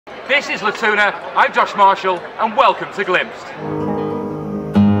This is Tuna, I'm Josh Marshall, and welcome to Glimpsed.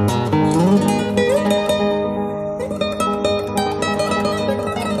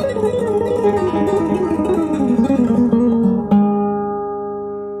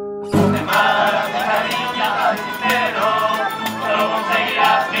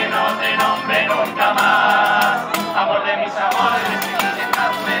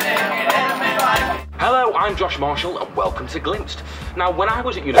 Hello, I'm Josh Marshall and welcome to Glimpsed. Now, when I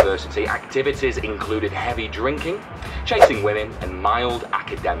was at university, activities included heavy drinking, chasing women and mild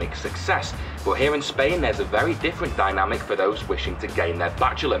academic success. But here in Spain, there's a very different dynamic for those wishing to gain their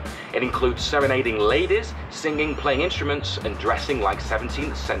bachelor. It includes serenading ladies, singing, playing instruments and dressing like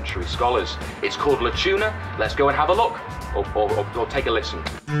 17th century scholars. It's called Tuna. Let's go and have a look, or take a listen.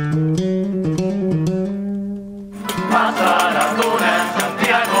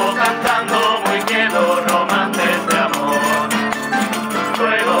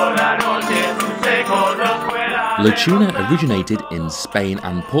 Tuna originated in Spain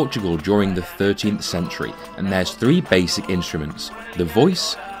and Portugal during the 13th century, and there's three basic instruments: the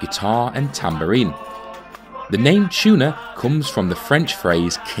voice, guitar and tambourine. The name Tuna comes from the French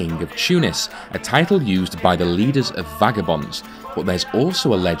phrase King of Tunis, a title used by the leaders of vagabonds, but there's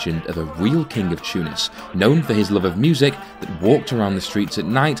also a legend of a real King of Tunis, known for his love of music, that walked around the streets at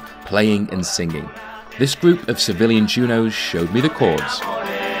night playing and singing. This group of civilian tunos showed me the chords.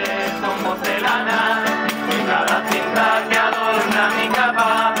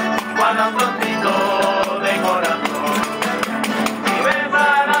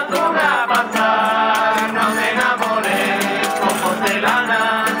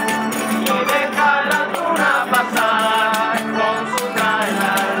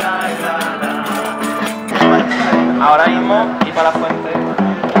 Ahora mismo y para la fuente.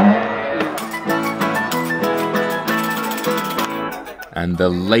 And the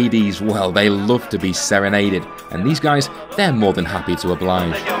ladies, well, they love to be serenaded, and these guys, they're more than happy to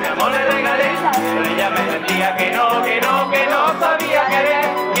oblige.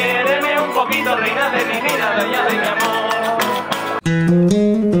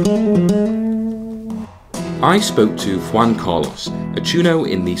 I spoke to Juan Carlos, a tuno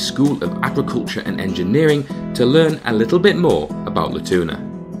in the School of Agriculture and Engineering, to learn a little bit more about Tuna.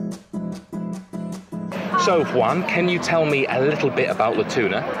 So Juan, can you tell me a little bit about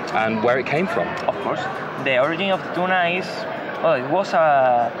Tuna and where it came from? Of course. The origin of Tuna is, well, it was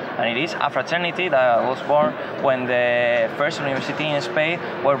and it is a fraternity that was born when the first university in Spain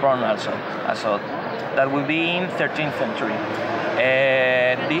were born also. So that will be in 13th century.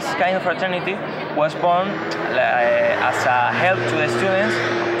 This kind of fraternity was born as a help to the students,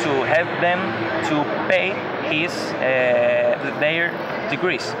 to help them to pay their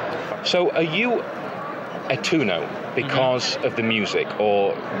degrees. So are you a tuno because of the music,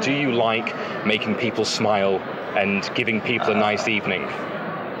 or do you like making people smile and giving people a nice evening?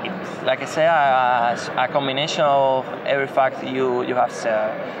 It's, like I say, a combination of every fact you have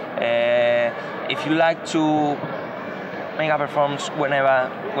said. If you like to make a performance whenever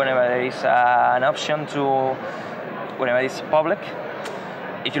there is an option to, whenever it's public.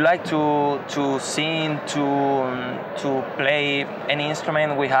 If you like to sing, to play any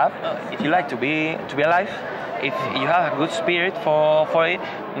instrument we have. If you like to be alive, if you have a good spirit for it,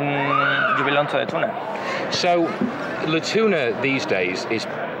 you belong to the Tuna. So, Tuna these days is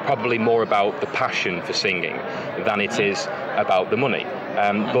probably more about the passion for singing than it is about the money.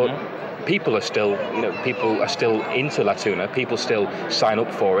 But people are still into Tuna. People still sign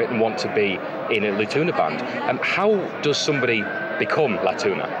up for it and want to be in a Tuna band. How does somebody become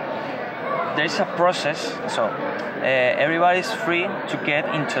Tuna? There is a process, so everybody is free to get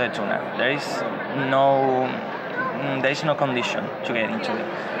into the Tuna. There is no condition to get into it.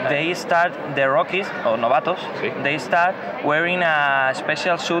 They start, the rookies or novatos, they start wearing a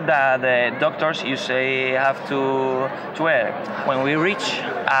special suit that the doctors usually have to wear. When we reach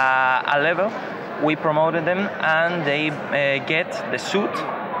a level, we promoted them and they get the suit,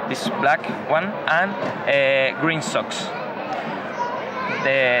 this black one, and green socks.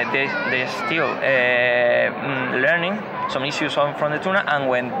 They're still learning some issues from the Tuna, and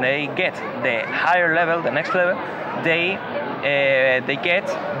when they get the higher level, the next level, they get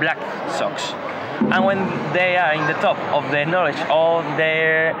black socks. And when they are in the top of the knowledge of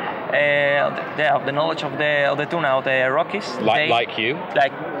the knowledge of the Tuna, of the Rockies, like you,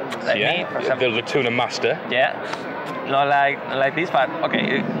 like yeah, me, for example. The Tuna master. Yeah, not like this, but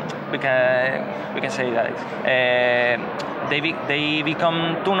okay, we can say that they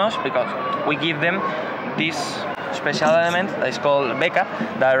become tunos because we give them this special element that is called beca,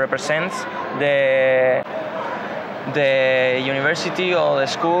 that represents the university or the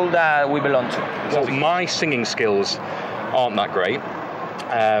school that we belong to. Well, my singing skills aren't that great.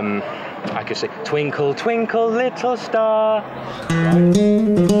 I could say, twinkle, twinkle, little star.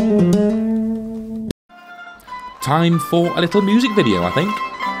 Time for a little music video, I think.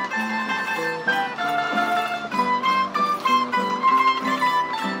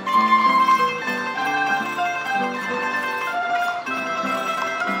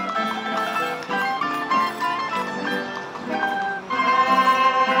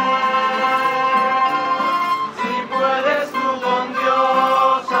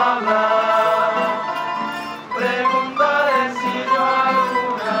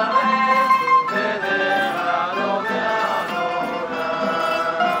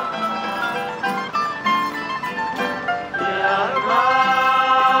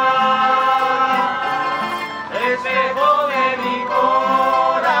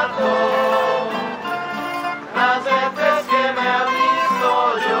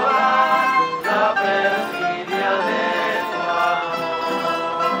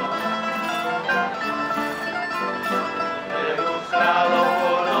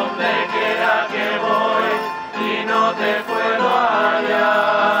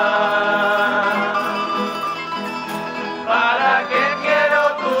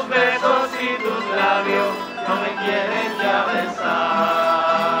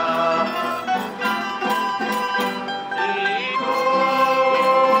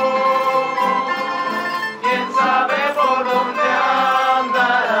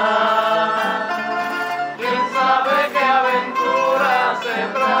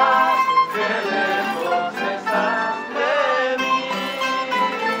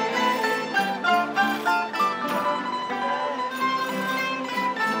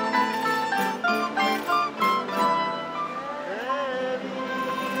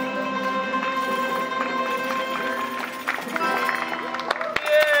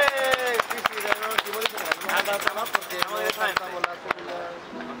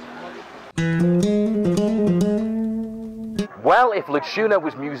 Well, if La Tuna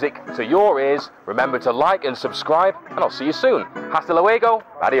was music to your ears, remember to like and subscribe, and I'll see you soon. Hasta luego,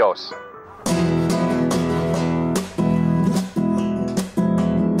 adios.